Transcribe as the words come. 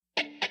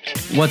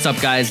What's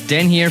up, guys?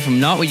 Den here from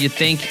Not What You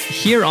Think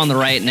here on the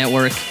Riot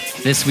Network.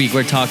 This week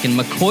we're talking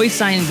McCoy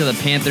signing to the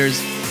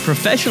Panthers,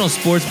 professional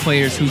sports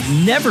players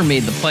who've never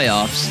made the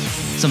playoffs,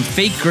 some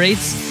fake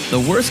greats, the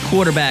worst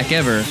quarterback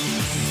ever,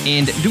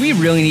 and do we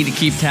really need to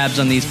keep tabs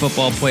on these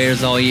football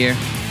players all year?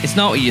 It's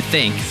Not What You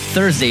Think,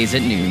 Thursdays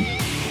at noon.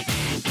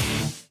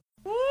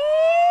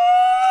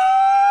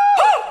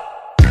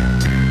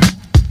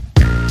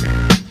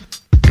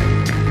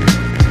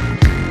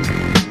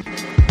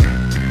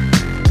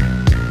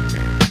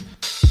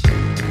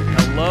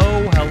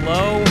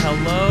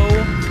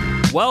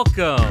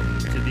 Welcome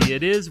to the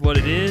It Is What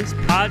It Is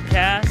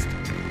podcast,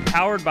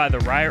 powered by the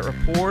Riot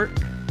Report.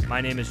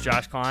 My name is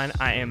Josh Klein.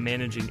 I am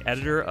managing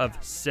editor of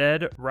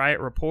said Riot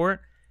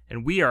Report,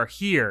 and we are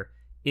here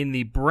in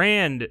the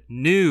brand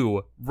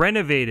new,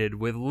 renovated,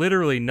 with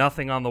literally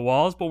nothing on the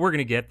walls, but we're going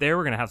to get there.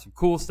 We're going to have some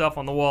cool stuff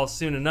on the walls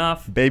soon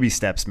enough. Baby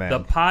steps, man.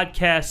 The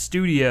podcast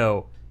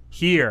studio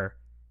here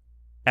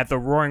at the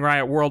Roaring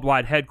Riot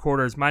Worldwide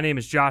headquarters. My name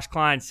is Josh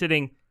Klein,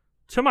 sitting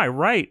to my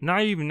right,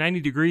 not even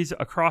 90 degrees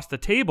across the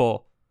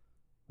table,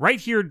 right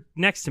here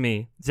next to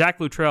me, Zach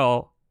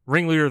Luttrell,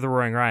 ringleader of the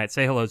Roaring Riot.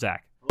 Say hello,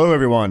 Zach. Hello,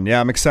 everyone. Yeah,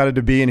 I'm excited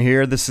to be in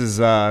here. This is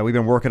we've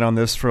been working on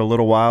this for a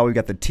little while. We've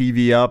got the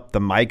TV up, the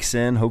mics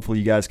in. Hopefully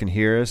you guys can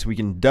hear us. We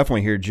can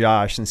definitely hear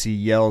Josh since he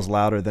yells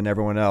louder than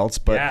everyone else.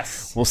 But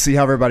yes, we'll see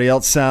how everybody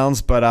else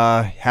sounds. But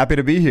happy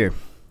to be here.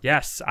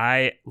 Yes,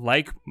 I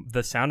like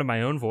the sound of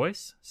my own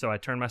voice, so I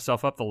turn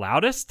myself up the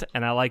loudest,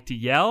 and I like to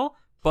yell.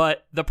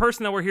 But the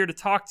person that we're here to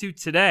talk to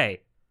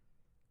today,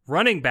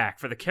 running back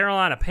for the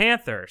Carolina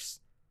Panthers,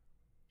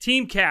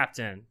 team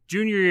captain,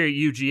 junior year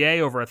at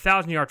UGA, over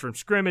 1,000 yards from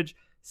scrimmage,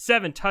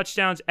 7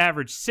 touchdowns,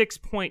 averaged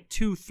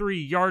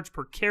 6.23 yards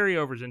per carry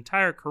over his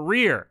entire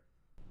career.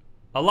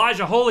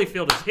 Elijah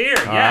Holyfield is here.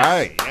 All yes.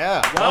 right,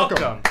 yeah,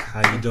 welcome.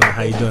 How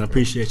you doing?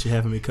 Appreciate you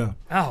having me come.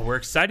 Oh, we're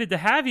excited to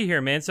have you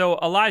here, man. So,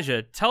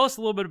 Elijah, tell us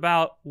a little bit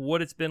about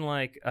what it's been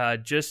like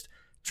just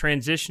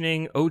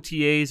transitioning.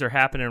 OTAs are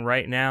happening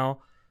right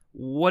now.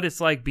 What it's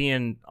like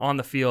being on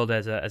the field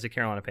as a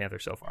Carolina Panther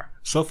so far?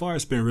 So far,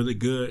 it's been really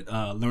good.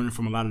 Learning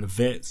from a lot of the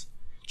vets,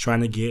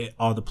 trying to get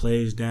all the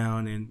plays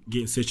down and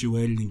getting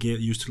situated and get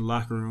used to the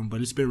locker room.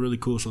 But it's been really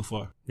cool so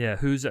far. Yeah,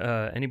 who's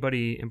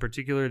anybody in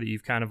particular that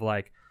you've kind of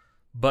like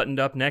buttoned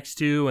up next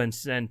to and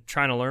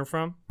trying to learn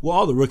from? Well,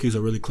 all the rookies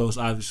are really close,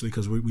 obviously,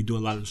 because we do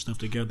a lot of stuff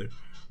together.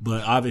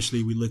 But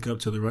obviously, we look up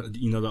to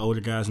the older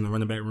guys in the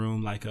running back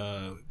room, like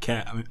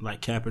Cap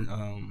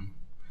and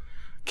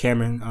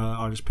Cameron,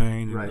 Artist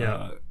Payne,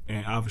 and,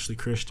 and obviously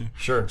Christian.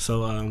 Sure.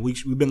 So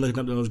we've been looking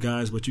up to those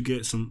guys, but you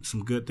get some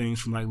good things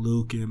from like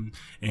Luke and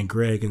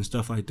Greg and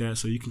stuff like that.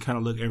 So you can kind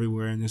of look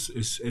everywhere, and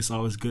it's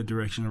always good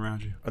direction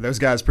around you. Are those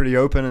guys pretty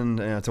open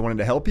and to wanting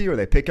to help you, or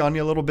they pick on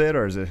you a little bit,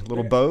 or is it a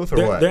little both,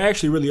 or what? They're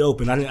actually really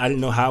open. I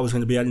didn't know how it was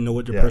going to be. I didn't know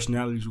what their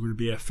personalities were going to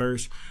be at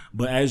first.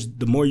 But as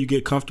the more you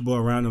get comfortable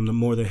around them, the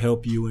more they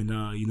help you, and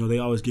they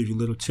always give you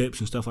little tips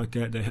and stuff like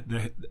that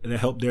that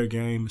help their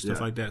game and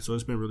stuff like that. So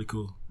it's been really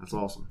cool. That's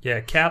awesome.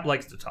 Yeah, Cap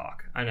likes to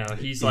talk. I know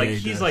he's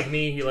like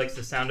me. He likes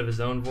the sound of his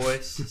own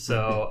voice.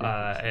 So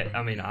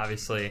I mean,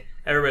 obviously,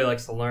 everybody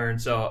likes to learn.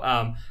 So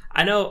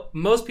I know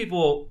most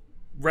people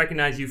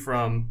recognize you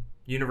from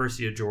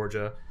University of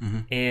Georgia,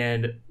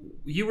 and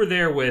you were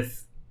there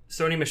with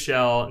Sony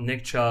Michel,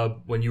 Nick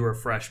Chubb when you were a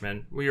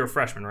freshman. Well, you were a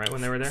freshman, right,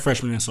 when they were there?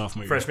 Freshman and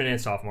sophomore. Freshman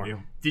and sophomore. Yeah.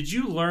 Did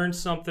you learn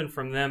something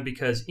from them?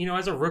 Because,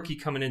 as a rookie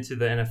coming into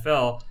the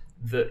NFL,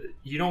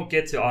 you don't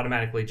get to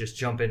automatically just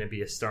jump in and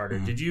be a starter.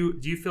 Do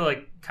you feel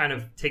like kind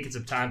of taking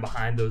some time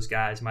behind those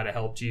guys might have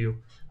helped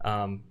you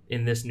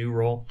in this new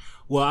role?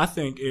 Well, I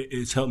think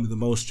it's helped me the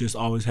most just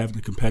always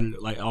having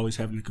to always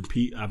having to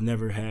compete. I've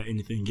never had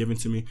anything given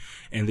to me,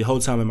 and the whole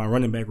time in my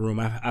running back room,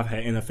 I've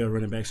had NFL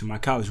running backs in my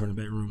college running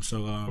back room.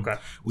 So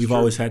we've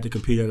always had to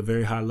compete at a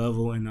very high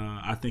level, and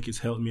I think it's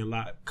helped me a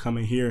lot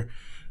coming here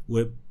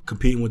with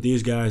competing with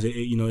these guys.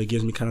 It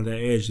gives me kind of that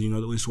edge.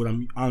 It's what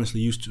I'm honestly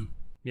used to.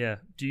 Yeah.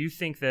 Do you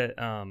think that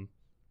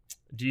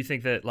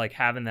like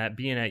having that,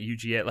 being at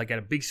UGA, like at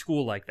a big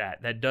school like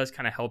that does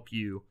kind of help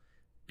you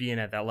being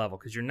at that level?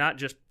 Because you're not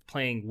just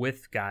playing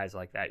with guys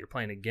like that. You're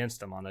playing against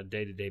them on a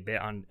day-to-day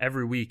basis. On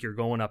every week, you're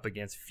going up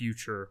against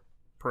future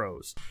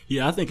pros.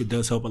 Yeah, I think it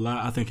does help a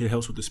lot. I think it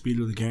helps with the speed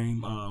of the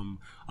game.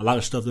 A lot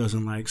of stuff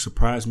doesn't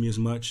surprise me as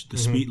much.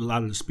 A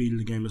lot of the speed of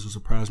the game doesn't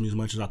surprise me as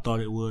much as I thought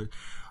it would.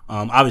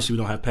 Obviously, we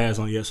don't have pads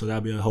on yet, so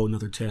that'll be a whole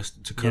nother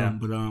test to come. Yeah.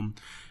 But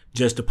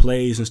just the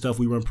plays and stuff,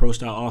 we run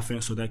pro-style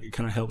offense, so that it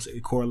kind of helps.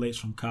 It correlates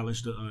from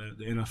college to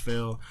the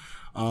NFL,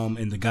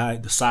 and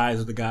the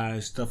size of the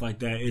guys, stuff like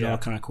that. It all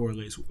kind of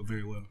correlates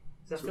very well.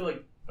 So I feel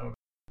like.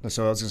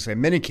 So I was going to say,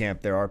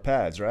 minicamp, there are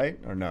pads, right?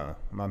 Or no?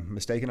 Am I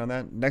mistaken on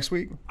that? Next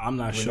week? I'm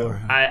not sure.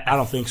 I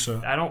don't think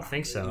so. I don't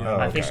think so. Oh,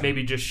 I think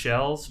maybe just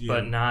shells,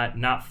 but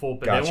not full.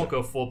 But they won't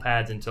go full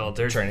pads until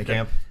there's training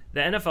camp. the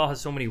NFL has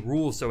so many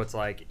rules, so it's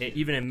like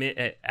even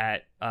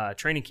at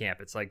training camp,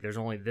 it's like there's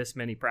only this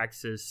many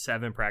practices,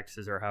 7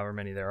 practices, or however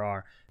many there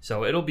are.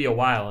 So it'll be a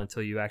while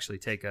until you actually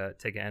take an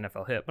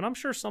NFL hit. But I'm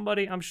sure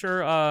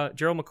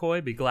Gerald McCoy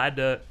would be glad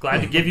to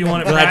give you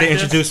one. Glad to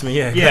introduce me.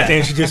 Yeah, glad to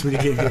introduce me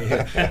to get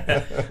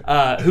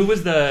here. Who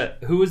was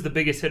the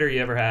biggest hitter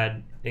you ever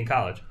had in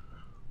college?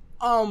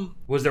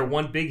 Was there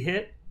one big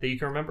hit that you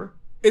can remember?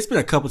 It's been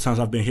a couple times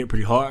I've been hit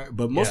pretty hard,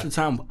 but most of the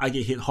time I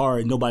get hit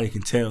hard, nobody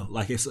can tell.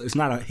 Like it's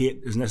not a hit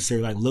it's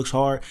necessarily like looks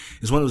hard.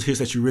 It's one of those hits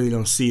that you really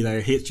don't see, that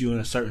it hits you in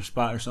a certain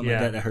spot or something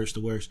like that hurts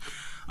the worst.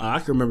 I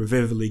can remember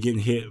vividly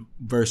getting hit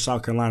versus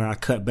South Carolina. I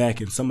cut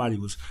back and somebody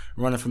was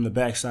running from the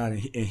backside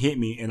and hit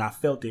me, and I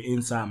felt it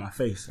inside my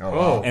face.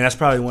 Oh. And that's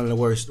probably one of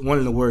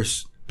the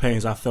worst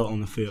pains I felt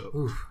on the field.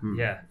 Oof.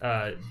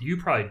 Yeah, you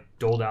probably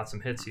doled out some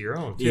hits of your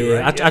own too, yeah,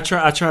 right?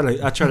 I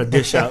try to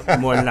dish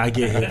out more than I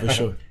get hit for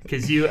sure.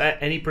 Because you,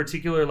 any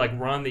particular like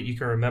run that you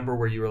can remember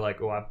where you were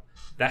like, oh,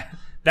 that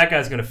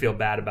guy's gonna feel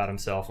bad about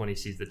himself when he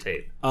sees the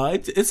tape.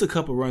 It's a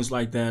couple runs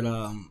like that.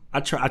 I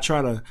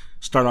try to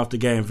start off the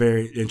game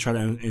and try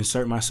to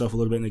insert myself a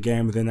little bit in the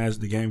game, and then as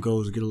the game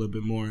goes, get a little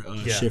bit more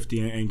shifty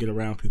and get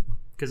around people.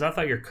 Because I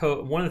thought your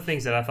coach, one of the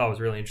things that I thought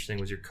was really interesting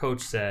was your coach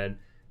said,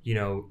 you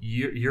know,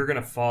 you're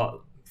going to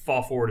fall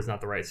forward is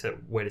not the right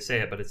way to say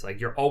it, but it's like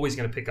you're always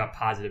going to pick up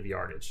positive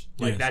yardage.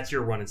 Like that's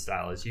your running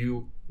style. Is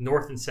you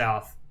north and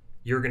south,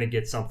 you're going to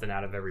get something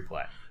out of every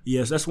play.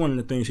 Yes, that's one of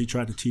the things he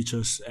tried to teach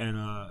us, and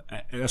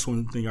that's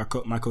one thing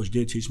my coach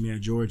did teach me at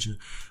Georgia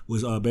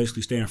was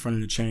basically stay in front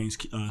of the chains,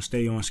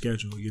 stay on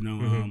schedule. You know,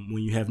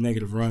 when you have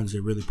negative runs,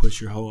 it really puts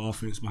your whole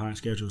offense behind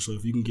schedule. So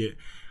if you can get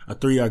a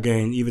 3-yard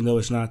gain, even though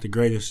it's not the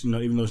greatest, you know,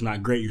 even though it's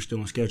not great, you're still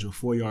on schedule.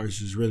 4 yards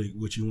is really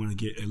what you want to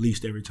get at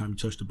least every time you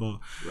touch the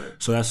ball. Right.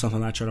 So that's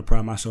something I try to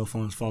pride myself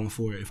on, is falling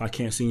for it. If I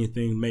can't see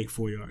anything, make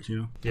 4 yards. You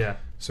know. Yeah.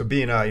 So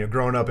being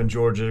growing up in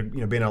Georgia,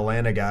 being an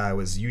Atlanta guy,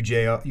 was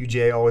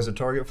UJ always a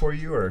target for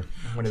you, or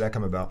when did that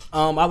come about?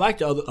 I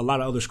liked a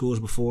lot of other schools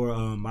before.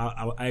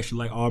 I actually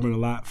liked Auburn a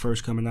lot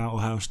first coming out,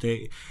 Ohio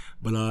State.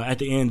 But at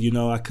the end,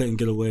 I couldn't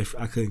get away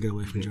from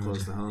Georgia.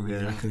 Close to home,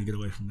 yeah. I couldn't get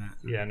away from that.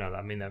 Yeah, no,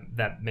 I mean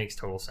that makes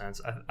total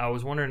sense. I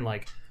was wondering,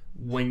 like,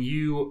 when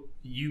you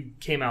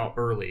came out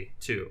early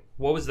too,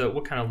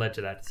 what kind of led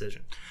to that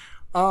decision?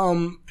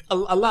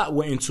 A lot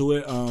went into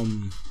it.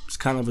 It's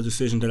kind of a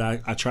decision that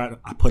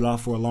I put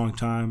off for a long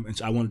time. And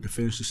I wanted to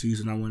finish the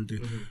season. I wanted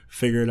to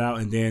figure it out,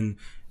 and then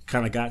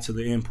kind of got to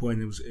the end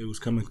point. It was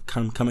coming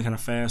kind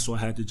of fast, so I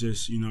had to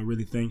just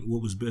really think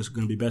what was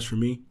going to be best for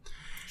me.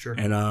 Sure.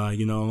 And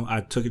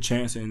I took a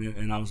chance,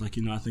 and I was like,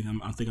 I think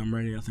I'm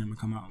ready. I think I'm gonna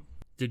come out.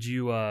 Did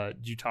you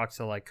talk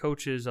to like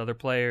coaches, other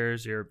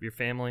players, your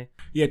family?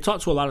 Yeah,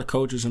 talked to a lot of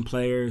coaches and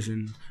players,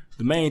 and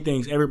the main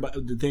things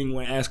the thing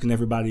when asking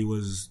everybody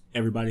was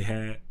everybody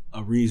had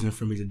a reason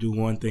for me to do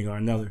one thing or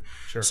another.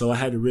 Sure. So I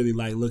had to really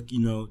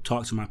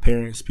talk to my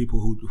parents, people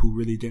who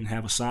really didn't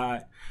have a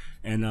side,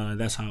 and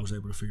that's how I was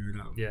able to figure it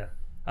out. Yeah.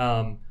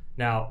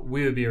 Now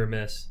we would be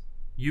remiss.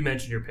 You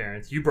mentioned your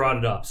parents. You brought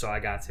it up, so I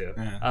got to.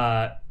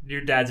 Yeah.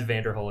 Your dad's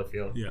Evander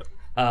Holyfield. Yeah.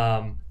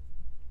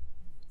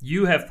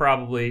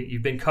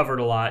 You've been covered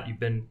a lot. You've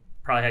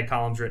probably had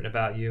columns written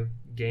about you,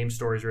 game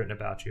stories written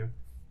about you.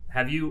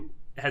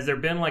 Has there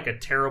been like a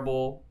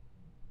terrible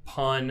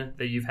pun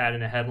that you've had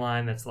in a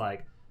headline that's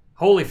like,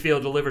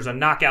 Holyfield delivers a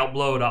knockout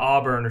blow to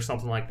Auburn or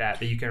something like that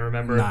you can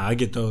remember? Nah, I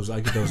get those a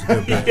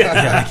good bit.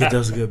 I get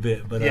those a good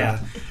bit. But it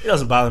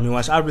doesn't bother me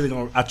much. I really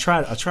don't. I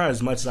try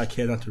as much as I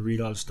can not to read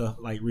all the stuff,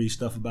 read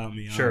stuff about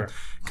me. Sure.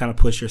 Kind of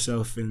push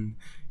yourself, and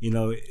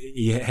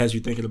it has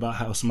you thinking about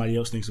how somebody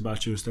else thinks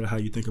about you instead of how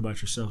you think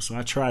about yourself. So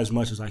I try as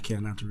much as I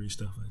can not to read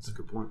stuff like that. That's a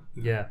good point.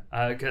 Yeah.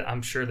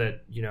 I'm sure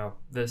that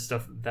the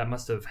stuff that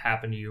must have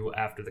happened to you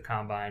after the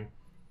combine.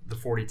 The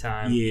 40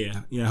 time.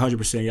 Yeah,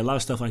 100%. Yeah, a lot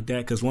of stuff like that.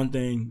 Because one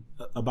thing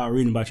about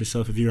reading about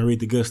yourself, if you're gonna read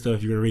the good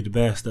stuff, you're gonna read the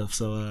bad stuff.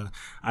 So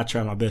I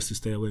try my best to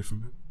stay away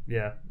from it.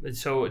 Yeah.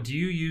 So do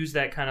you use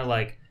that kind of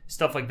like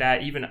stuff like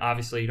that? Even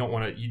obviously, you don't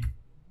want to. You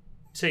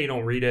say you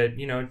don't read it.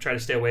 Try to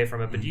stay away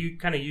from it. But do you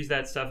kind of use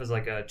that stuff as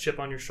like a chip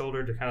on your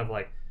shoulder to kind of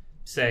like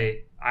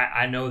say,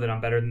 I know that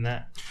I'm better than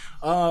that?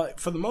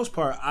 For the most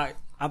part, I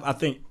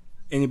think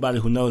anybody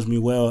who knows me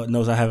well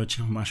knows I have a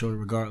chip on my shoulder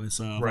regardless.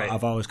 Right.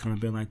 I've always kind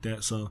of been like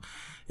that. So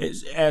it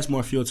adds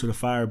more fuel to the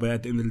fire. But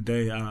at the end of the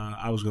day,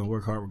 I was going to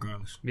work hard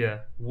regardless. Yeah.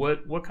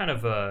 What kind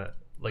of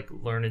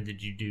learning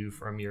did you do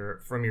from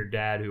your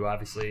dad, who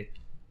obviously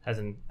has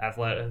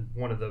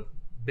one of the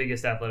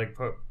biggest athletic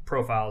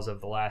profiles of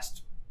the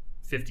last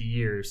 50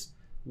 years?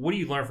 What do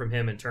you learn from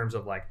him in terms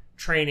of like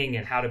training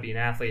and how to be an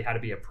athlete, how to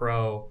be a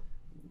pro?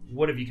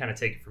 What have you kind of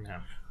taken from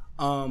him?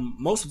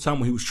 Most of the time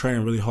when he was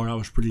training really hard, I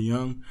was pretty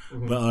young.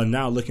 Mm-hmm. But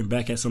now looking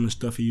back at some of the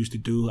stuff he used to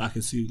do, I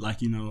can see I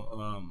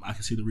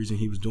can see the reason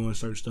he was doing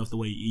certain stuff, the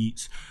way he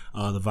eats,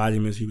 the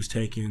vitamins he was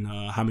taking,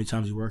 how many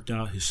times he worked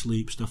out, his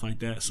sleep, stuff like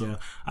that. So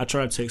I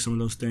try to take some of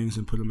those things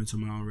and put them into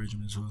my own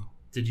regimen as well.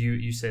 Did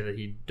you say that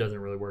he doesn't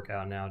really work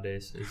out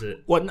nowadays? Is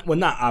it? Well,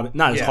 not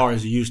as Yeah. hard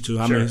as he used to.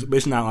 I Sure. mean,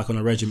 it's not like on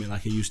a regimen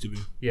like it used to be.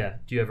 Yeah.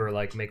 Do you ever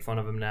like make fun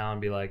of him now and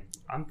be like,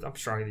 I'm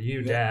stronger than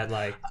you, Dad?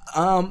 Like,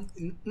 Not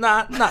too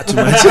much. Not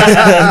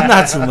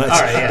too much.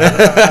 all right,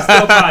 yeah.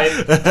 Still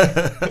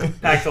probably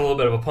packed a little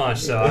bit of a punch,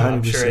 so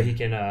I'm sure 100%. he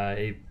can.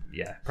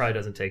 Probably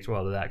doesn't take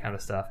well to that kind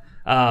of stuff.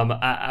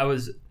 I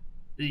was,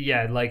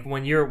 like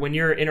when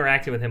you're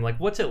interacting with him, like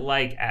what's it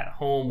like at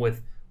home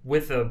with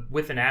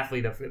an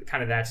athlete of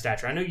kind of that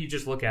stature? I know you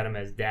just look at him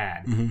as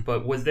dad,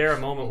 but was there a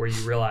moment where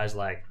you realized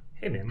like,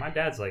 hey man, my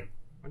dad's a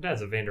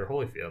Vander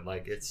Holyfield.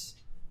 Like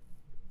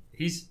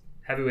he's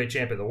heavyweight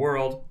champ of the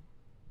world.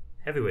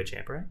 Heavyweight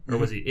champ, right? Or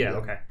was he? Yeah,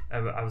 okay.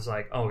 I was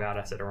like, oh god,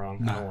 I said it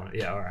wrong. I don't want to.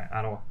 Yeah, all right.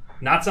 I don't.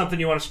 Not something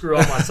you want to screw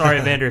up on. Sorry,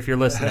 Evander, if you're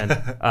listening.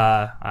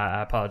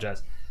 I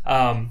apologize.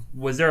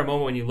 Was there a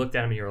moment when you looked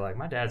at him and you were like,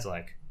 my dad's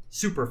like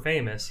super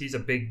famous. He's a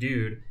big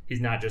dude. He's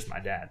not just my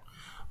dad.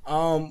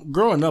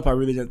 Growing up, I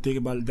really didn't think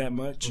about it that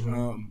much.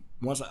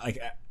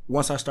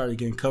 Once I started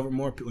getting covered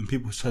more, when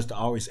people started to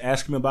always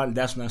ask me about it,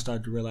 that's when I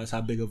started to realize how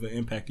big of an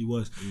impact he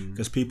was.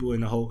 Because people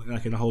in a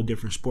whole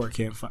different sport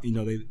can't find,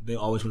 they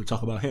always want to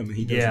talk about him, and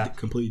he does a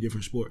completely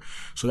different sport.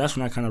 So that's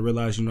when I kind of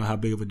realized, how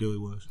big of a deal he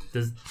was.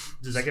 Does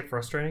that get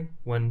frustrating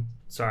when?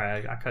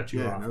 Sorry, I cut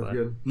you off. that was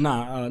good.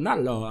 Nah, not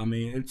at all. I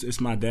mean, it's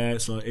my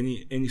dad, so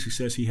any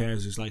success he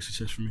has is like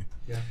success for me.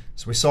 Yeah.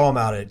 So we saw him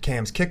out at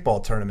Cam's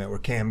kickball tournament where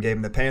Cam gave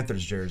him the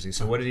Panthers jersey.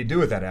 So what did he do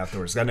with that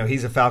afterwards? I know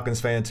he's a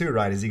Falcons fan too,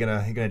 right? Is he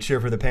gonna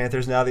cheer for the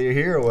Panthers now that you're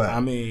here, or what? I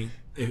mean,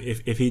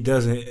 if he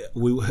doesn't,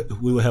 we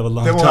will have a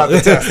long Then we'll talk.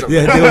 have to test him.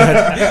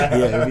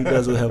 If he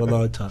does, we'll have a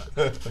long talk.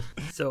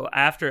 So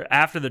after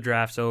the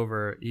draft's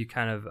over, you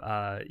kind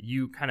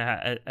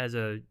of as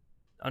a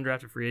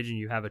undrafted free agent,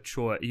 you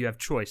have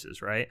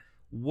choices, right?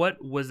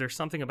 What was there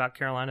something about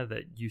Carolina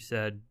that you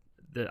said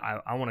that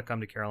I want to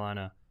come to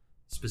Carolina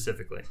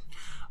specifically?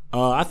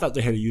 I thought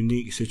they had a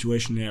unique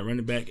situation there at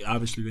running back.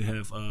 Obviously, they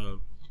have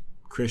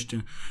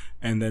Christian,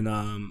 and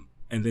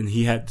then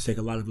he had to take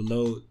a lot of the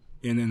load.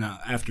 And then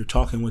after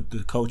talking with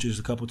the coaches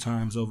a couple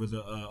times over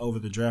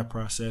the draft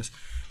process,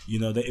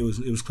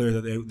 it was clear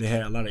that they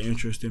had a lot of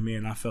interest in me,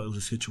 and I felt it was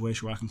a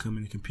situation where I can come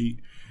in and compete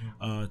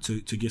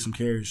to get some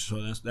carries.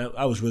 So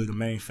that was really the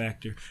main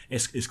factor.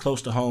 It's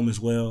close to home as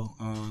well.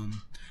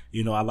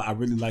 I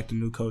really liked the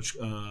new coach,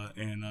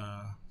 and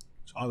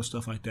all the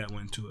stuff like that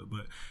went into it.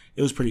 But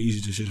it was a pretty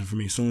easy decision for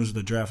me. As soon as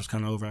the draft was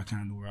kind of over, I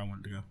kind of knew where I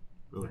wanted to go.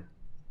 Really,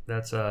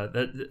 that's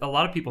that. A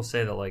lot of people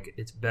say that like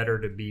it's better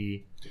to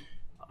be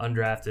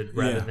undrafted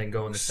rather than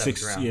go in the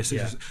seventh round.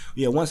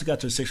 Once it got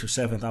to the 6th or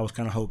 7th, I was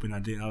kind of hoping I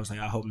didn't. I was like,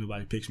 I hope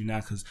nobody picks me now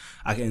because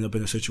I can end up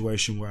in a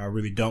situation where I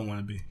really don't want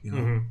to be.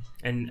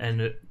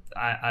 And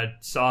I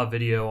saw a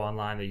video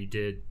online that you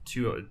did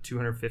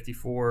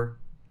 254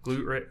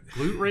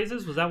 glute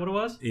raises. Was that what it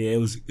was? Yeah, it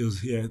was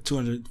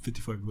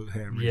 254 glute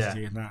ham raises.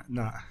 Yeah,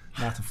 not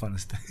the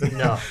funnest thing.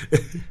 No,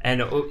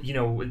 and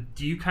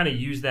do you kind of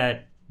use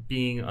that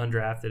being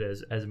undrafted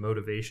as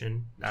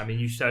motivation? I mean,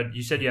 you said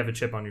you have a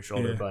chip on your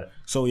shoulder, but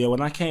so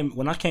when I came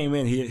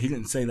in, he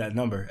didn't say that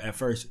number at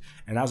first,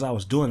 and as I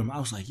was doing them, I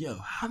was like, yo,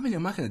 how many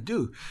am I gonna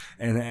do?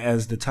 And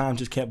as the time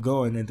just kept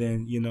going, and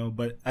then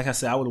but like I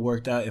said, I would have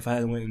worked out if I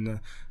had went in the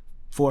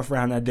 4th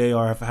round that day,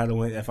 or if I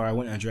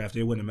went undrafted.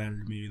 It wouldn't have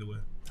mattered to me either way.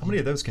 How many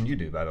of those can you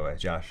do, by the way,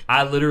 Josh?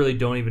 I literally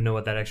don't even know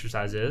what that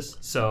exercise is,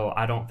 so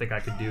I don't think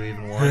I could do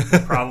even one.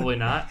 Probably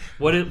not.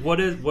 What is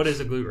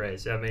a glute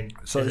raise? I mean,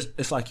 so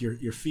it's like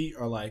your feet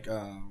are like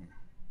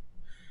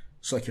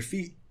your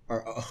feet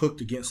are hooked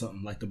against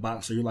something like the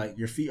bottom. So you're like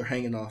your feet are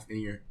hanging off and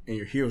your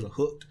heels are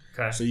hooked.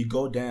 Okay. So you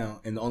go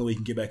down, and the only way you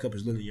can get back up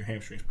is literally your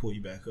hamstrings pull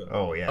you back up.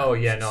 Oh yeah. Oh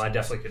yeah. No, I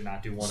definitely could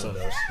not do one of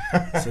those.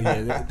 So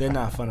yeah, they're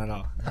not fun at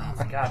all. Oh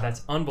my god,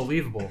 that's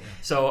unbelievable.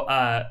 So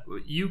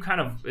you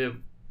kind of.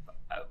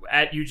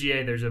 At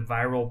UGA, there's a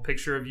viral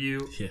picture of you,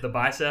 the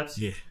biceps.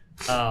 Yeah.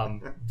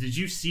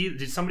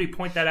 Did somebody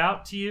point that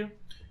out to you?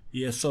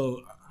 Yeah,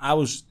 so it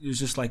was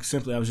just like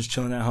simply I was just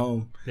chilling at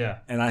home. Yeah.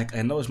 And I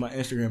noticed my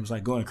Instagram was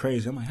like going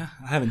crazy. I'm like,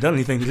 I haven't done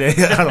anything today,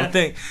 I don't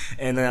think.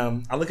 And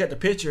I look at the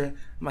picture,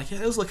 I'm like, yeah,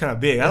 this looks kind of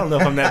big. I don't know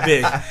if I'm that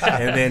big.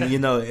 And then,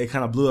 it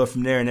kind of blew up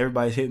from there, and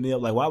everybody's hitting me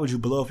up like, why would you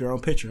blow up your own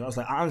picture? I was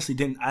like, I honestly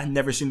didn't. I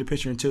never seen the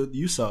picture until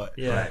you saw it.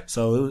 Yeah.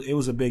 So it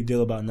was a big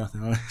deal about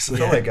nothing,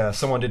 honestly. I feel like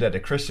someone did that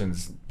to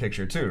Christian's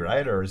picture too,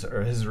 right? Or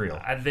his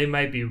real? They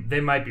might be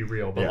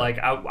real, but like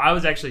I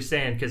was actually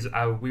saying, because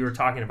we were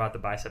talking about the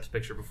biceps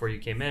picture before you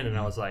came in, and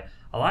I was like,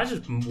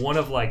 Elijah's one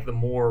of like the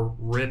more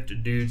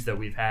ripped dudes that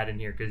we've had in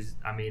here, because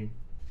I mean,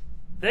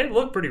 they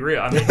look pretty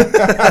real. I mean,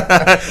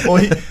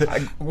 well,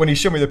 when he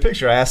showed me the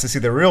picture, I asked to see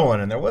the real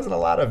one, and there wasn't a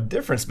lot of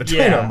difference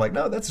between them. I'm like,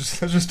 no,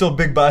 those are still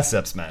big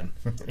biceps, man.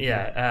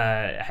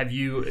 Yeah. Have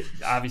you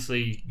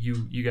obviously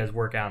you guys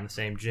work out in the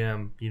same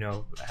gym?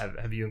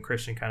 Have you and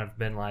Christian kind of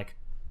been like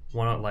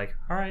Want to like,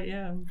 all right,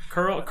 yeah,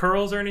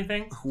 curls or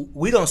anything?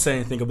 We don't say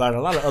anything about it.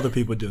 A lot of other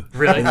people do.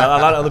 Really? You know,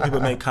 a lot of other people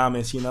make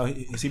comments. You know,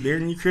 is he bigger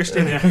than you,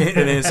 Christian? And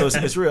then so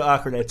it's real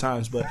awkward at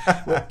times, but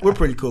we're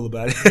pretty cool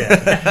about it.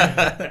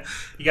 Yeah.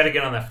 You got to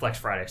get on that Flex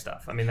Friday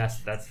stuff. I mean, that's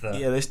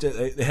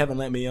the they haven't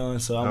let me on,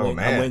 so I'm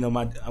waiting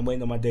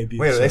on my debut.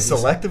 Wait, are they so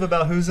selective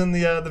about who's in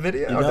the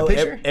video you or know, the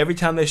picture? Every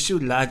time they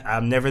shoot it,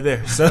 I'm never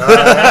there. So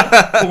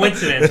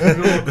coincidence.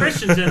 Well,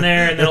 Christian's in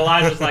there, and then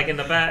Elijah's like in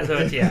the back. So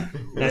it's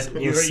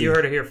you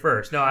heard it here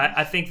first. No,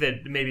 I think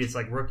that maybe it's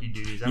like rookie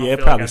duties. I don't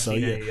feel like I've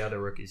seen any other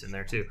rookies in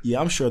there too.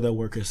 Yeah, I'm sure they'll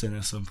work us in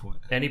at some point.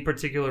 Any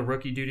particular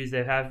rookie duties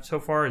they've had so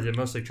far? Or is it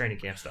mostly training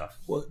camp stuff?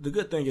 Well, the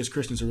good thing is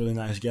Christian's a really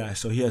nice guy,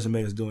 so he hasn't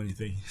made us do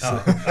anything.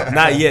 So,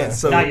 not yet.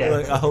 So Not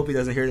yet. I hope he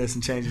doesn't hear this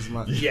and change his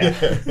mind.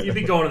 Yeah, you'd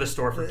be going to the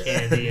store for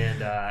candy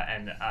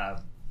and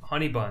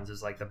honey buns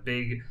is like the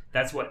big.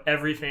 That's what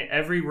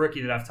every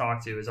rookie that I've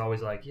talked to is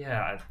always like.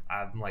 Yeah,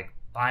 I'm like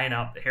buying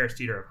out the Harris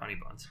Teeter of honey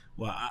buns.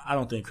 Well, I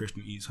don't think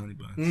Christian eats honey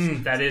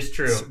buns. That is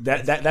true. So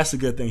that's a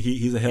good thing.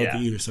 He's a healthy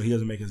eater, so he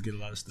doesn't make us get a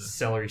lot of stuff.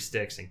 Celery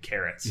sticks and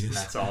carrots, Yes. and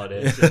that's all it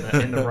is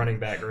in the running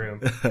back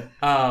room.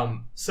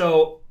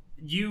 So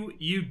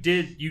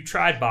you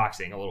tried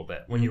boxing a little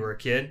bit when you were a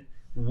kid.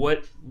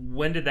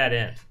 When did that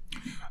end?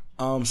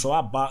 So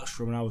I boxed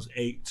from when I was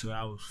 8 to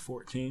I was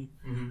 14.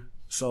 Mm-hmm.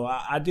 So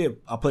I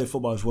played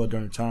football as well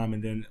during the time,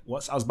 and then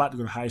once I was about to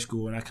go to high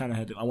school, and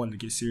I wanted to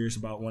get serious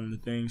about one of the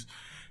things,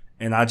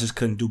 and I just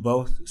couldn't do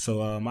both.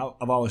 So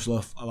I've always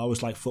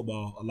liked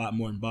football a lot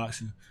more than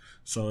boxing.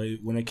 So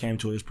when it came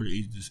to it, it was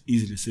pretty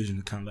easy decision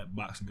to kind of let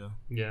boxing go.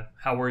 Yeah.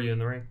 How were you in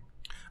the ring?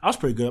 I was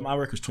pretty good. My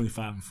record's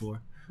 25-4, so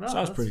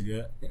I was pretty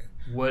good.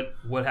 What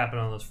happened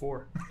on those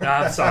 4? No,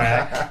 I'm sorry.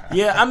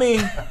 Yeah, I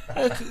mean,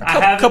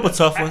 a couple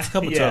tough ones,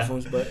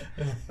 but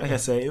like I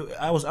say,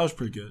 I was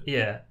pretty good.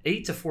 Yeah,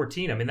 8 to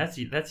 14. I mean,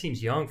 that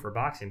seems young for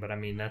boxing, but I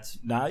mean that's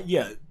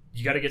yeah.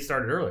 You got to get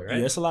started early, right?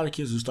 Yeah, it's a lot of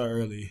kids who start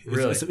early.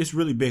 Really, it's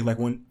really big. Like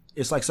when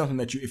it's like something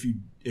that if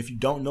you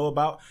don't know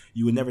about,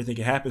 you would never think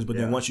it happens. But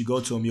then once you go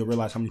to them, you'll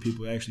realize how many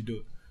people actually do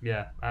it.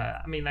 Yeah,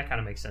 I mean that kind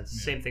of makes sense.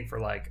 Yeah. Same thing for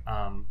like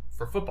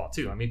for football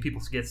too. I mean, people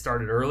get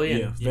started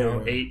early, and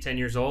 8, 10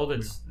 years old,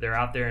 they're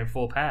out there in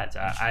full pads.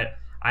 I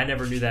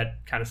never knew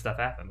that kind of stuff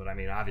happened, but I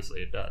mean,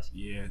 obviously it does.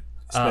 Yeah,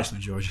 especially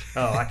in Georgia.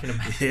 Oh, I can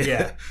imagine.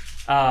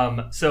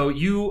 Yeah. So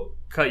you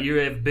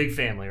have a big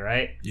family,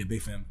 right? Yeah,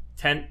 big family.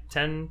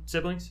 10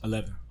 siblings?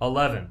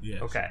 11.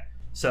 Yes. Okay.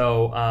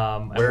 So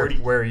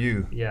where are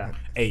you? Yeah.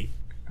 8.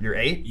 You're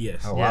 8?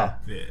 Yes. Oh wow.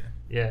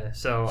 Yeah.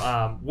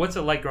 So what's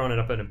it like growing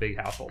up in a big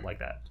household like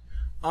that?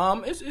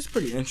 It's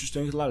pretty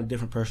interesting. There's a lot of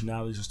different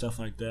personalities and stuff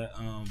like that.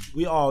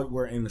 We all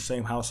were in the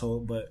same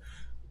household, but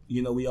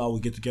we all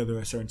would get together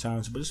at certain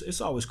times. But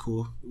it's always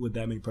cool with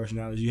that many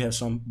personalities. You have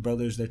some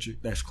brothers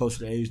that's close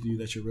to the age to you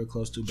that you're real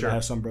close to, but I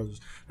have some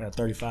brothers that are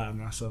 35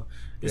 now. So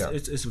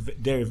it's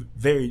very,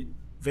 very,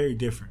 very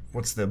different.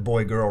 What's the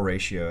boy-girl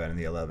ratio in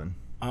the 11?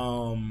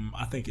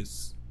 I think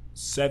it's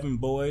 7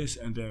 boys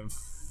and then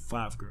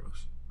 5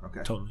 girls.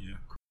 Okay. Total, yeah.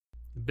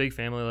 Big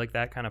family like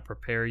that kind of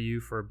prepare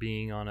you for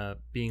being on a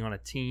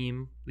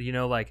team,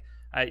 like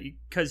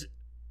because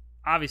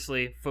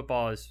obviously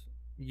football is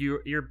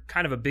you're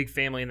kind of a big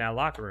family in that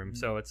locker room,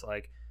 so it's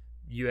like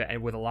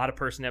and with a lot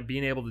of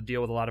being able to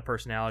deal with a lot of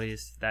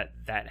personalities that's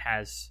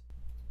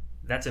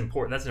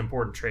important. That's an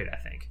important trait, I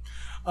think.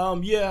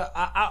 Yeah,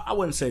 I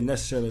wouldn't say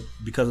necessarily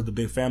because of the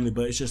big family,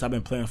 but it's just I've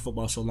been playing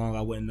football so long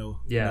I wouldn't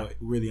know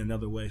really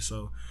another way.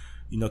 So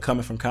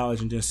coming from college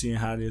and then seeing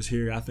how it is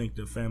here, I think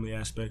the family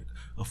aspect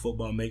of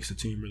football makes the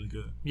team really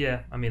good.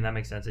 Yeah, I mean, that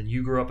makes sense. And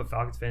you grew up a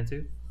Falcons fan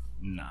too?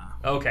 Nah.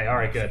 Okay, all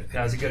right, good.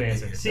 That was a good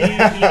answer. See,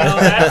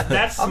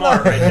 that's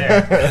smart right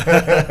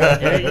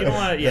there. You don't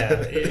want to,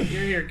 you're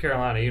here in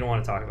Carolina. You don't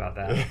want to talk about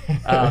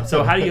that.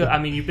 So how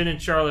do you've been in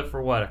Charlotte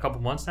for what, a couple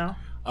months now?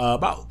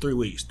 About 3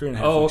 weeks, 3.5 weeks.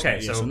 Oh, okay.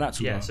 So not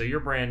too long. So you're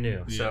brand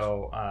new. Yes.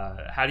 So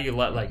how do you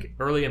like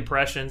early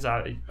impressions?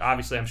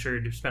 Obviously, I'm sure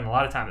you spend a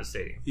lot of time at the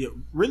stadium. Yeah,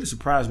 really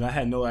surprised me. I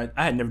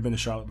had never been to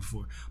Charlotte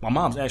before. My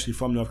mom's actually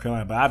from North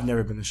Carolina, but I've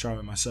never been to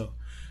Charlotte myself.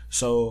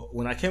 So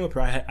when I came up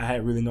here, I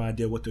had really no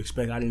idea what to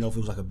expect. I didn't know if it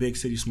was like a big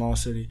city, small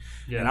city.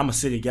 Yeah. And I'm a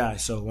city guy,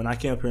 so when I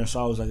came up here and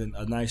saw it was like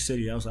a nice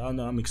city, I was like, oh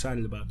no, I'm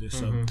excited about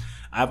this. Mm-hmm. So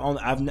I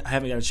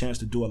haven't got a chance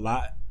to do a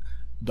lot.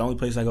 The only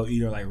place I go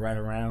eat are like right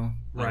around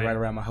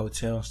my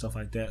hotel and stuff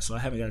like that. So I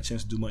haven't got a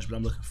chance to do much, but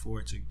I'm looking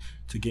forward to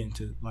getting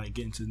to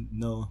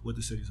know what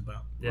the city's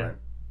about. Yeah. Right.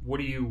 What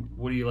do you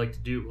like to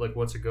do? Like,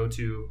 what's a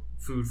go-to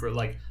food for?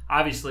 Like,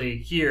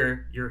 obviously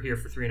you're here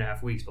for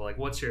 3.5 weeks, but like,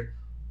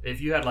 if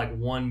you had like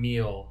one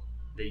meal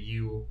that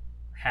you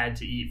had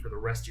to eat for the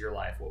rest of your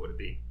life, what would it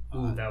be?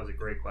 Ooh, that was a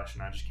great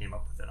question. I just came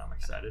up with it. I'm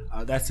excited.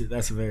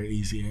 That's a very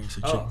easy answer.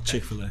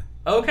 Chick-fil-A.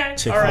 Okay.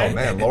 Chick-fil-A. All right. Oh,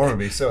 man, Lauren would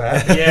be so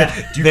happy. Yeah.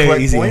 Do you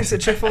collect points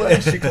at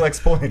Chick-fil-A? She collects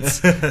points.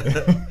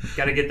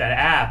 Got to get that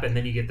app, and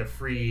then you get the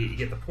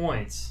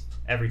points.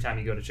 every time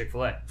you go to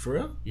Chick-fil-A. For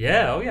real?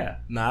 Yeah, oh yeah.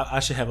 Nah, I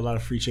should have a lot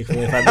of free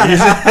Chick-fil-A if I did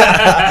it.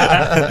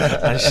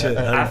 I should.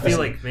 100%. I feel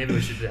like maybe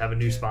we should have a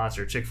new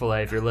sponsor,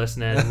 Chick-fil-A. If you're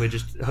listening, we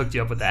just hooked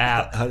you up with the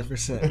app.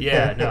 100%.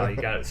 Yeah, no, you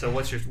got it. So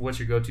what's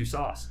your go-to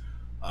sauce?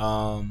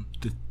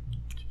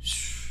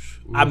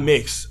 I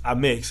mix.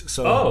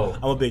 So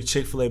I'm a big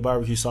Chick-fil-A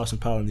barbecue sauce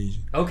and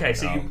Polynesian. Okay,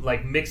 so you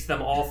like mix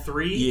them all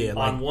three Yeah,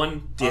 on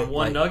one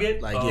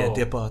nugget?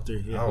 Dip all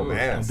three. Yeah. Oh,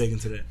 man. I'm big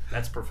into that.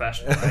 That's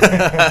professional.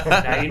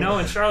 Right? Now,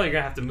 in Charlotte, you're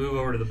going to have to move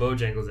over to the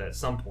Bojangles at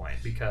some point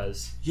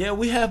because... Yeah,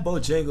 we have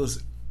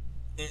Bojangles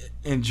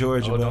in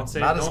Georgia. Oh, but don't say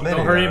not as don't, many,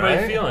 don't hurt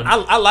anybody's right? feelings.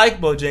 I like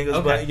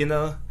Bojangles, Okay.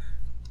 but,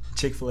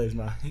 Chick-fil-A is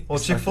not. Well,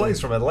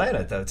 Chick-fil-A's from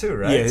Atlanta, though, too,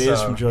 right? Yeah, it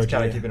is from Georgia,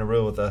 Kind of yeah. keeping it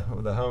real with the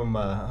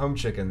home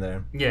chicken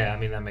there. Yeah, I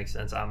mean, that makes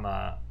sense.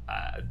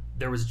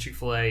 There was a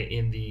Chick-fil-A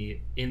in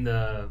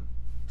the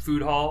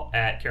food hall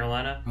at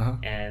Carolina,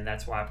 and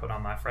that's why I put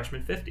on my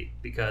freshman 50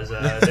 because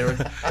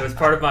it was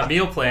part of my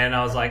meal plan.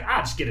 I was like,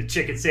 I'll just get a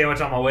chicken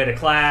sandwich on my way to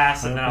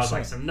class, and then I was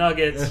like, some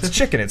nuggets. It's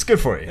chicken. It's good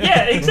for you.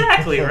 Yeah,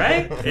 exactly,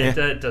 right?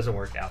 It doesn't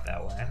work out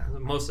that way.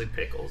 Mostly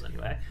pickles,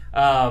 anyway.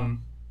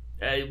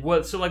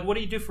 What do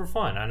you do for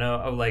fun? I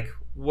know,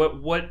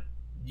 what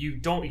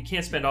you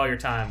can't spend all your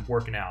time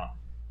working out.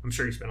 I'm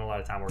sure you spend a lot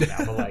of time working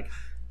out, but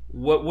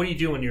what do you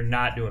do when you're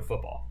not doing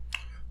football?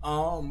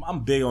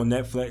 I'm big on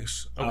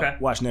Netflix. Okay. I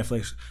watch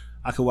Netflix.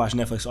 I could watch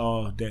Netflix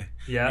all day.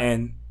 Yeah.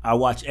 And I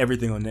watch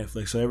everything on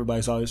Netflix. So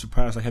everybody's always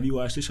surprised. Like, have you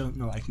watched this show?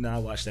 No, I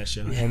watched that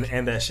show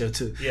and that show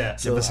too. Yeah.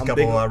 So Give us a I'm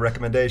couple big-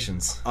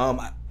 recommendations.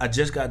 I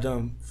just got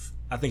done.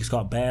 I think it's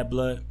called Bad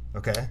Blood.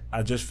 Okay.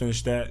 I just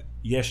finished that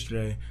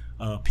yesterday.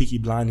 Peaky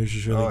Blinders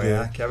is really Oh, good.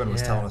 yeah. Kevin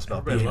was telling us about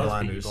Everybody Peaky loves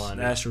Peaky Blinders.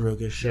 Blinders. That's a real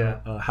good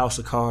show. Yeah. House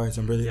of Cards.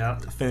 I'm really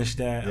finished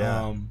that.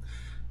 Yeah.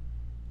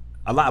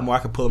 A lot more. I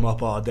could pull them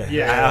up all day.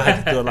 Yeah. I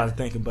have to do a lot of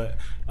thinking, but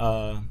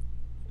I can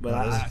Those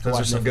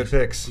watch are some Netflix. good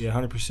picks. Yeah,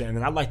 100%. And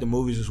then I like the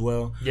movies as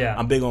well. Yeah.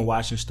 I'm big on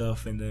watching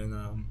stuff, and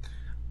then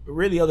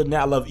really other than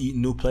that, I love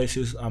eating new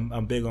places.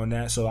 I'm big on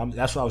that, so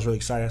that's why I was really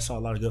excited. I saw a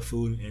lot of good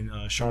food in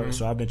Charlotte,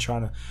 so I've been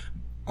trying to,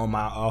 on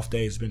my off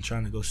days, been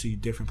trying to go see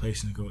different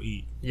places and go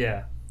eat.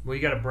 Yeah. Well,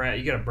 you got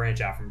to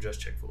branch out from just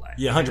Chick-fil-A.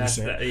 Yeah,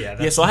 100%.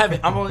 Yeah. So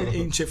I'm only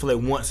eaten Chick-fil-A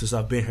once since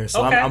I've been here,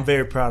 so Okay. I'm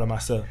very proud of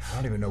myself. I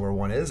don't even know where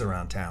one is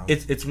around town.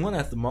 It's one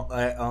at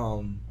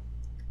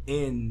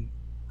in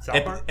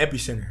South Park?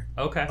 Epicenter.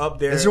 Okay. Up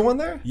there. Is there one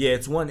there? Yeah,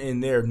 it's one in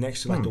there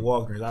next to the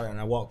Walgreens.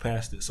 I walked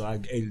past it, so I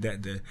ate it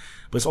that day.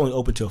 But it's only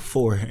open till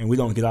 4, and we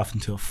don't get off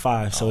until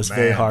 5, so it's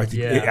very man. hard to.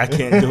 Yeah. I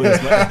can't do it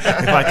as much.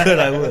 If I could,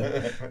 I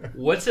would.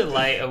 What's it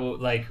like?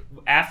 Like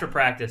after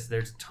practice,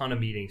 there's a ton of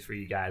meetings for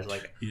you guys.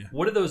 Like,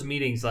 what are those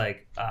meetings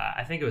like?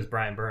 I think it was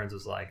Brian Burns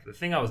was like, the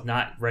thing I was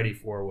not ready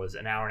for was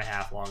an hour and a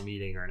half long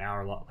meeting or an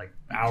hour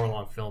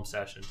long film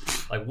session.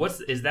 Like,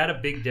 is that a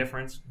big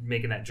difference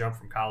making that jump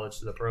from college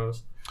to the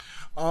pros?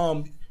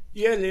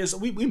 Yeah, it is.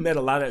 We met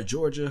a lot at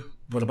Georgia,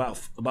 but about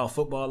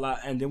football a lot,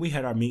 and then we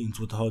had our meetings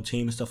with the whole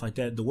team and stuff like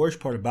that. The worst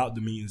part about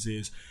the meetings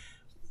is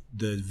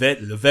the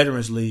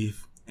veterans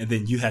leave, and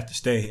then you have to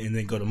stay and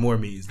then go to more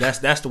meetings.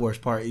 That's the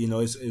worst part.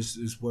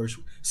 It's worse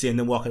seeing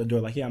them walk out the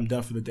door like, yeah, I'm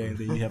done for the day, and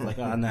then you have like,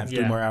 I have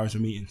 3 more hours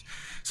of meetings.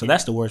 So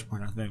that's the worst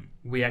part, I think.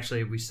 We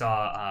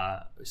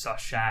saw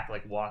Shaq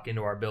like walk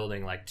into our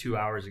building like 2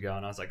 hours ago,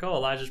 and I was like, oh,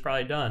 Elijah's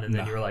probably done, and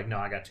then you were like, no,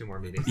 I got 2 more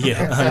meetings.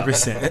 Yeah,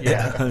 100%.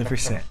 Yeah.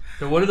 100%.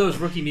 So what are those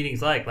rookie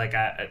meetings like? Like,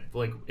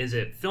 is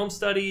it film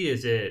study?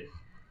 Is it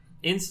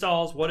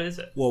installs? What is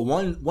it? Well,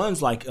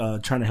 one's like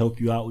trying to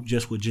help you out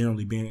just with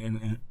generally being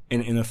in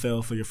the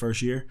NFL for your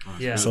first year.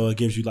 Yeah. So it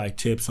gives you like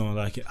tips on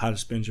like how to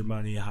spend your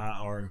money,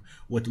 or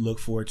what to look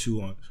forward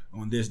to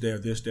on this day or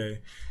this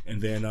day,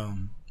 and then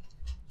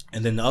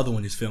the other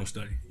one is film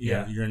study.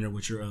 Yeah. You're in there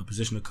with your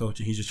positional coach,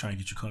 and he's just trying to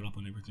get you caught up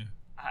on everything.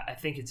 I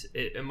think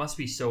it must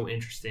be so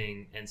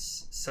interesting and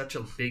such a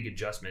big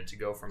adjustment to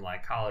go from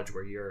like college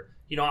where you're,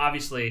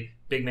 obviously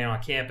big man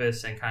on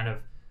campus and kind of,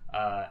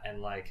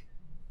 and like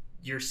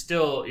you're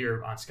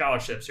on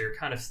scholarship, so you're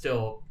kind of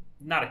still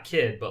not a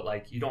kid, but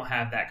like you don't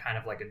have that kind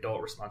of like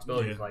adult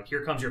responsibility. Yeah. Like,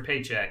 here comes your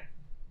paycheck.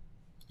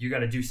 You got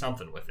to do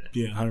something with it.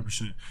 Yeah,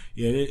 100%.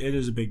 Yeah, it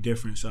is a big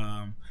difference.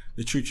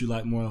 They treat you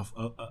like more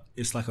of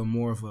it's like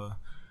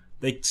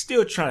they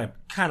still try to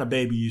kind of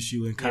baby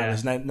you in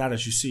college. Yeah. Not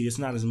as you see, it's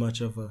not as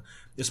much of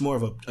it's more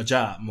of a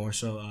job more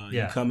so.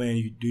 You come in,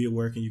 you do your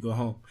work, and you go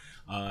home.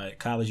 At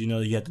college, you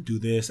have to do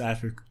this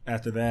after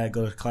that,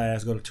 go to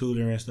class, go to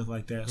tutoring and stuff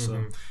like that. So,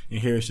 and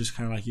here it's just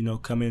kind of like,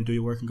 come in, do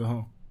your work, and go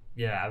home.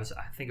 Yeah, I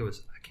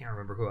can't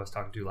remember who I was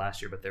talking to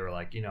last year, but they were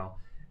like,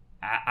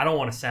 I don't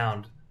want to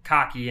sound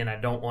cocky and I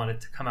don't want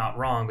it to come out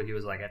wrong, but he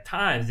was like, at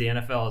times the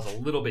NFL is a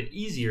little bit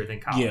easier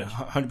than college. Yeah,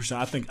 100%.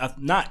 I think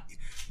not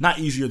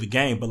easier the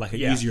game, but like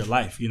an easier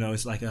life.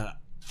 It's like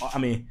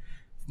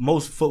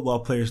most football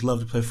players love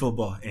to play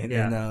football, and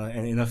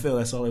NFL,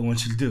 that's all they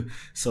want you to do.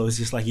 So it's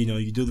just like,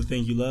 you do the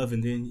thing you love,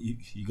 and then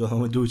you go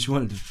home and do what you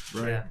want to do.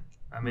 Right. Yeah,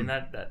 I mean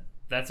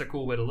that's a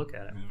cool way to look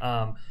at it.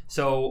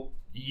 So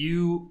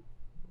your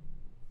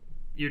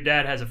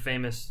dad has a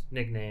famous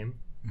nickname.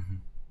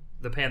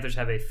 the Panthers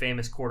have a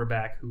famous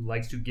quarterback who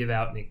likes to give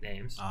out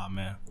nicknames. Oh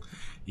man,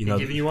 He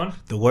giving you one?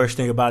 The worst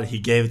thing about it, he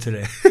gave it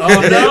today. Oh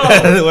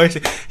no! The worst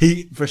thing,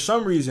 he for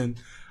some reason,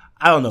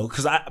 I don't know,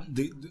 because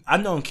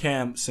I've known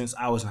Cam since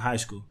I was in high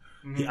school.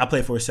 I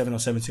played for a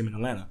 7-on-7 team in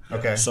Atlanta.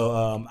 Okay.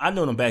 So I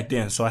known him back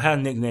then, so I had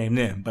a nickname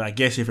then, but I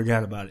guess he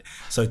forgot about it.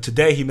 So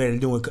today he made a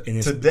new one in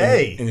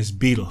his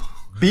Beetle.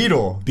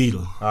 Beetle.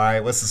 Beetle. All right,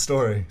 what's the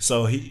story?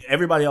 So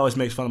everybody always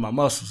makes fun of my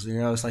muscles.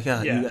 It's like,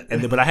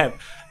 but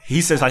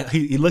he says, like,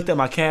 he looked at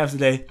my calves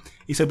today.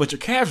 He said, but your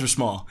calves are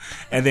small.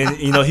 And then,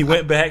 he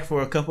went back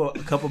for a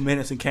couple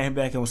minutes and came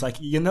back and was like,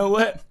 you know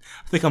what?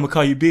 I think I'm going to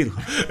call you Beetle.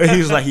 And he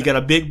was like, you got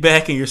a big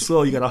back and you're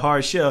slow. You got a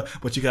hard shell,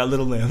 but you got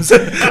little limbs. Oh,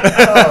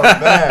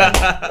 man.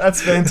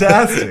 That's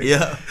fantastic.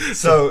 Yeah.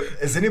 So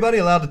is anybody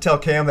allowed to tell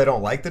Cam they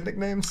don't like the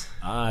nicknames?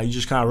 You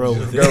just kind of roll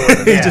with Go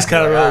with it. it. You just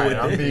kind of roll with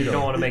I'm it. Beetle. You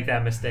don't want to make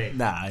that mistake.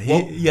 Nah,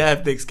 you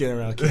have thick skin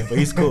around Cam, but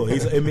he's cool.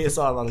 It's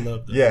all a lot of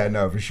love, though. Yeah,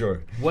 no, for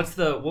sure. What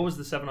was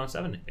the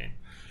 7-on-7 nickname?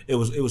 It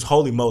was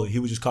Holy Moly. He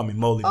would just call me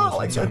Moly. Oh, I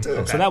like that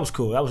too. So that was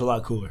cool. That was a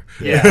lot cooler.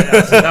 Yeah,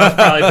 so that was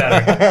probably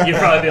better. You'd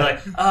probably be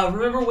like,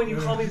 remember when you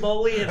called me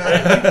Moly? And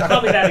you can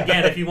call me that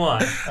again if you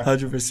want.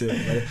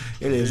 100%.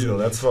 It is. Beetle,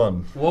 that's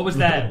fun. What was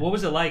that? What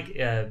was it like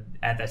at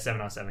that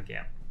 7-on-7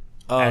 camp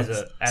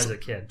as a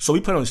kid? So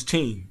we played on his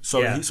team. So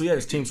Yeah. he had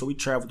his team. So we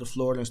traveled to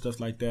Florida and stuff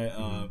like that.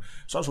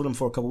 So I was with him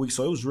for a couple weeks.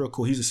 So it was real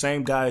cool. He's the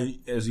same guy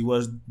as he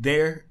was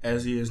there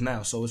as he is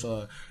now.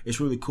 So it's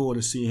really cool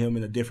to see him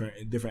in a different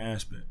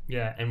aspect.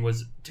 Yeah, and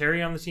was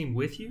Terry on the team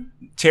with you?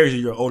 Terry's a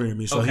year older than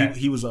me, so Okay.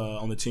 he was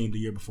on the team the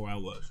year before I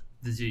was.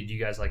 Do you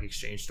guys like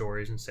exchange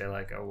stories and say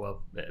like, oh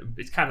well,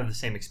 it's kind of the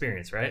same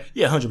experience, right?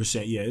 Yeah,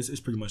 100%. Yeah, it's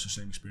pretty much the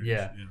same experience.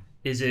 Yeah.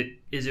 Is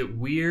it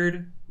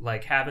weird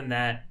like having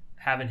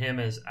him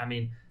as, I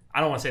mean,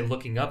 I don't want to say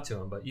looking up to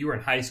him, but you were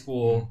in high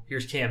school.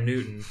 Here's Cam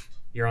Newton.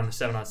 You're on the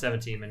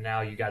 7-on-7 team, and now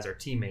you guys are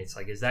teammates.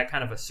 Like, is that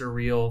kind of a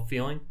surreal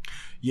feeling?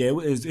 Yeah, it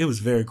was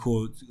very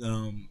cool.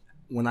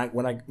 When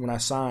I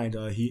signed,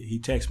 he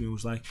texted me and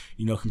was like,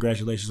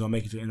 congratulations on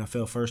making it to the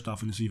NFL first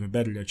off, and it's even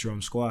better that you're on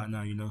the squad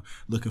now.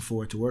 Looking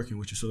forward to working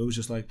with you. So it was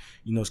just like,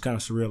 it's kind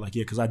of surreal. Like,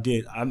 yeah, because I've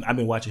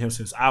been watching him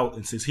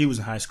since he was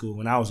in high school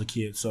when I was a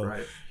kid. So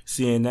Right.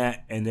 Seeing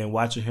that and then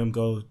watching him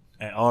go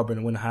at Auburn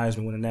and win the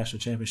Heisman, win a national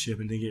championship,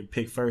 and then get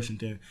picked first, and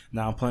then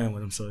now I'm playing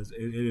with him. So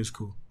it is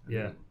cool.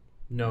 Yeah.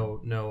 No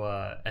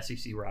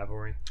SEC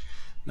rivalry.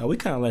 No, we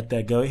kind of let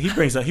that go. He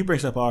brings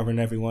up Auburn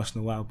every once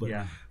in a while, but.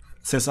 Yeah.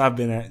 Since I've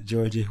been at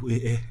Georgia,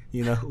 we've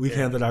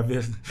handled our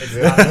business.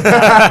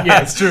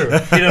 Yeah, It's true.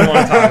 He didn't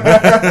want to talk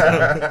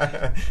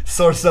about it.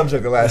 Sore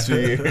subject the last few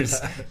years.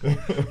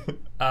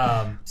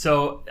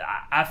 So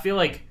I feel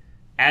like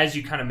as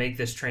you kind of make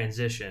this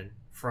transition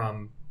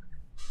from,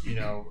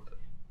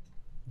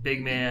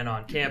 big man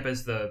on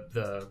campus,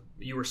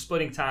 you were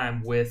splitting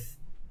time with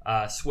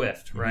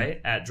Swift, right,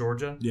 at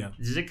Georgia. Yeah.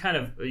 Does it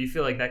you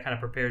feel like that kind of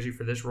prepares you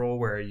for this role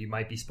where you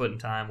might be splitting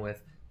time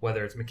with,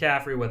 whether it's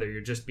McCaffrey, whether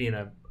you're just being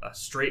a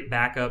straight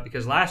backup?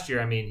 Because last year,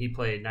 I mean, he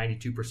played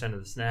 92% of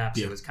the snaps.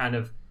 Yeah. It was kind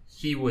of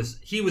he was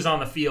on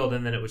the field,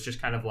 and then it was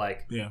just kind of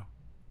like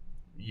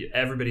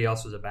everybody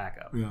else was a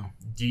backup. Yeah.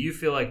 Do you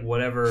feel like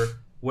whatever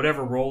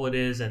role it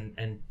is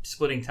and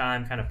splitting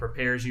time kind of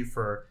prepares you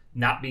for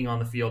not being on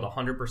the field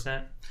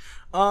 100%?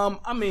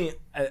 I mean,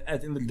 at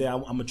the end of the day,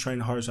 I'm gonna train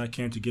as hard as I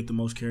can to get the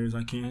most carries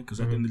I can. Because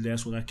at the end of the day,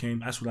 that's what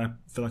I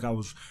feel like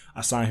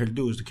I signed here to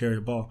do, is to carry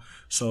the ball.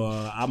 So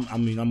I'm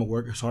gonna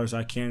work as hard as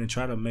I can and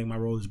try to make my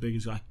role as big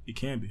as it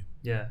can be.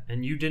 Yeah,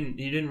 and you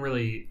didn't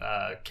really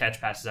catch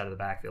passes out of the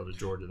backfield at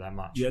Georgia that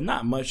much. Yeah,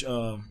 not much.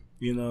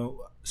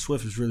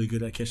 Swift is really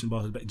good at catching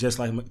balls, just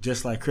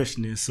like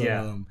Christian is. So,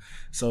 Yeah.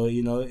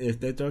 If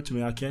they throw it to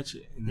me, I'll catch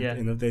it.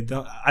 And if they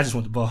don't, I just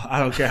want the ball. I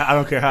don't care how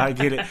I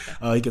get it.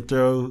 He could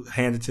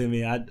hand it to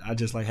me. I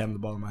just like having the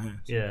ball in my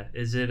hands. Yeah.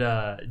 Is it?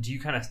 Do you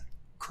kind of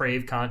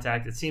crave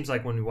contact? It seems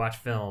like when we watch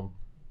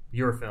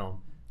your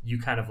film, you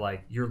kind of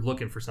like you're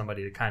looking for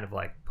somebody to kind of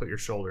like put your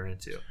shoulder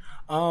into.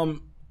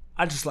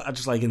 I just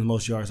like getting the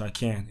most yards I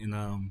can,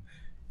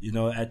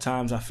 and at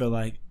times I feel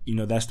like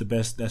that's the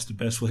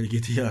best way to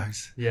get the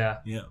yards. Yeah.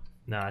 Yeah.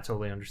 No, I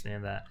totally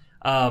understand that.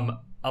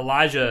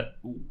 Elijah,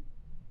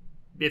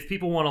 if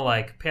people want to,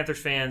 like, Panthers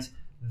fans,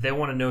 they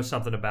want to know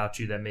something about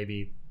you that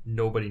maybe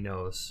nobody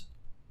knows.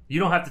 You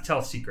don't have to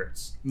tell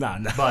secrets. Nah.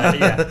 But,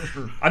 yeah.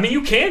 I mean,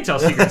 you can tell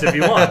secrets if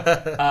you want.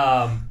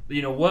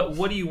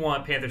 What do you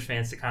want Panthers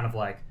fans to kind of,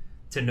 like,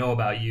 to know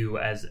about you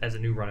as a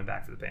new running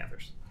back for the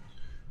Panthers?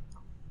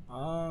 I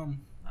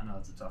know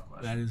that's a tough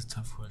question. That is a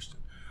tough question.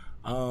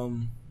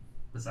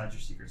 Besides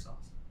your secret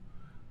sauce.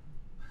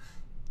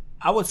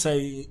 I would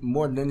say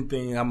more than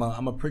anything, I'm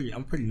a pretty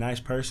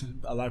nice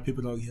person. A lot of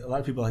people are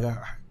like,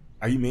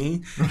 are you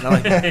mean? And I'm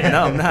like,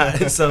 no, I'm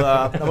not. So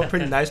I'm a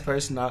pretty nice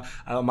person. I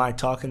don't mind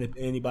talking to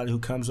anybody who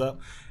comes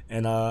up,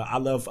 and I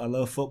love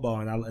football,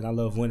 and I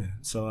love winning.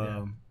 So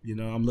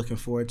I'm looking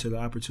forward to the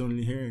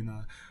opportunity here, and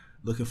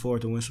looking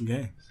forward to win some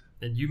games.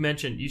 And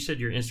you said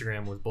your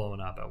Instagram was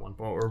blowing up at one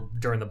point, or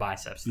during the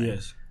biceps thing.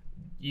 Yes.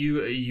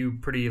 You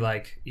pretty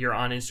like you're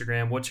on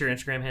Instagram. What's your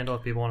Instagram handle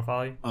if people want to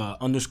follow you?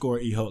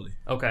 _eholy.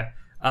 Okay.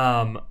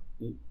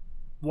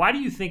 Why do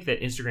you think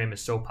that Instagram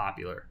is so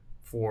popular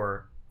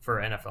for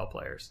NFL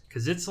players?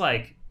 Because it's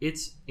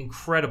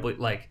incredibly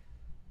like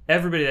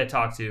everybody that I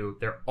talk to,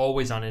 they're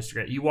always on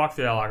Instagram. You walk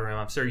through that locker room,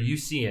 I'm sure you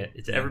see it.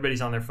 It's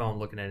everybody's on their phone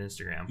looking at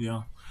Instagram.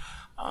 Yeah.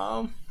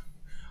 I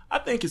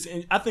think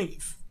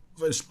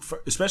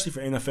especially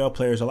for NFL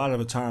players, a lot of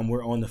the time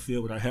we're on the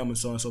field with our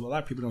helmets on, so a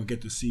lot of people don't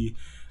get to see,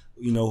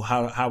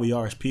 how we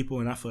are as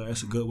people, and I feel like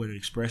that's a good way to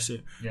express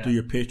it through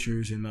your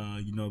pictures and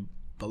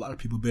a lot of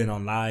people being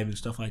on live and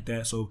stuff like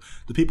that. So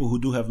the people who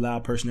do have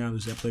loud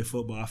personalities that play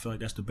football, I feel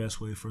like that's the best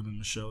way for them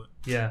to show it.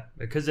 Yeah,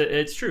 because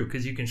it's true.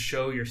 Because you can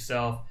show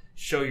yourself,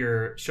 show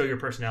your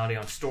personality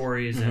on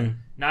stories, and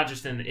not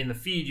just in the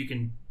feed. You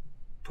can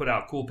put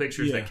out cool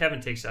pictures that Kevin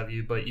takes of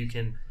you, but you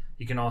can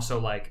also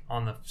like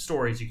on the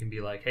stories you can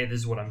be like, hey, this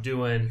is what I'm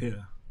doing.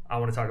 Yeah, I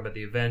want to talk about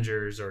the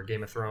Avengers or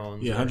Game of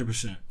Thrones. Yeah,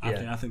 100%.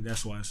 I think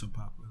that's why it's so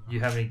popular. You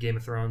have any Game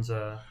of Thrones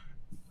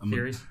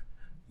theories?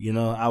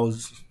 I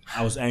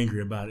was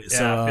angry about it. Yeah,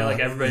 so, I feel like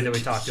everybody that we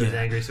talk to is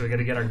angry, so we got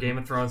to get our Game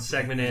of Thrones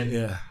segment in.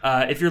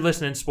 Yeah. If you're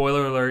listening,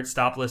 spoiler alert,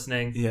 stop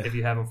listening if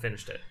you haven't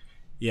finished it.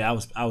 Yeah,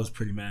 I was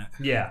pretty mad.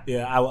 Yeah.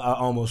 Yeah, I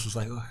almost was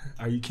like, oh,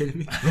 are you kidding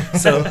me?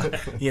 So,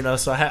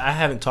 so I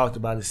haven't talked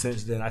about it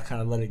since then. I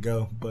kind of let it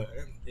go. But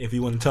if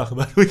you want to talk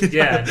about it, we can.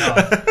 Yeah,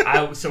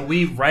 no. So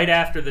we, right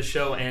after the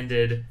show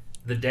ended,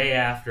 the day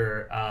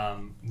after,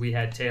 we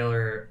had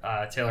Taylor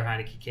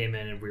Heineke came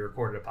in and we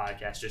recorded a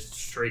podcast just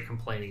straight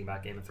complaining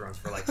about Game of Thrones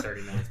for like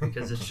 30 minutes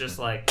because it's just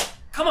like,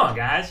 come on,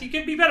 guys, you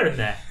can be better than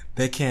that.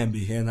 They can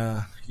be, and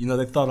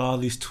they thought all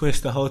these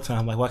twists the whole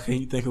time. Like, why can't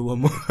you think of one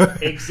more?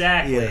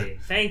 Exactly. Yeah.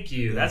 Thank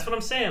you. That's what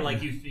I'm saying.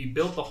 Like, you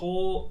built the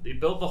whole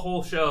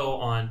show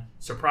on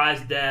surprise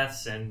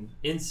deaths and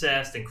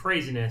incest and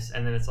craziness,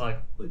 and then it's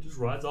like, well, it just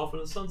rides off in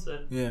the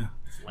sunset. Yeah.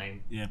 It's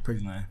lame. Yeah,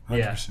 pretty lame.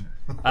 100%.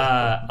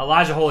 Yeah.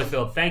 Elijah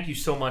Holyfield, thank you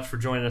so much for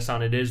joining us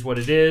on It Is What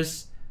It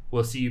Is.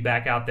 We'll see you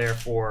back out there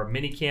for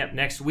minicamp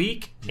next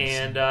week,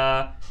 and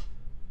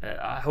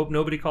I hope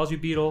nobody calls you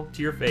Beetle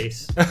to your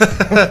face.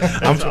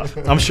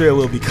 I'm sure it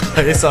will be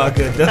good. It's all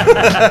good.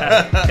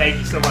 Thank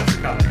you so much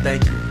for coming.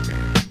 Thank you.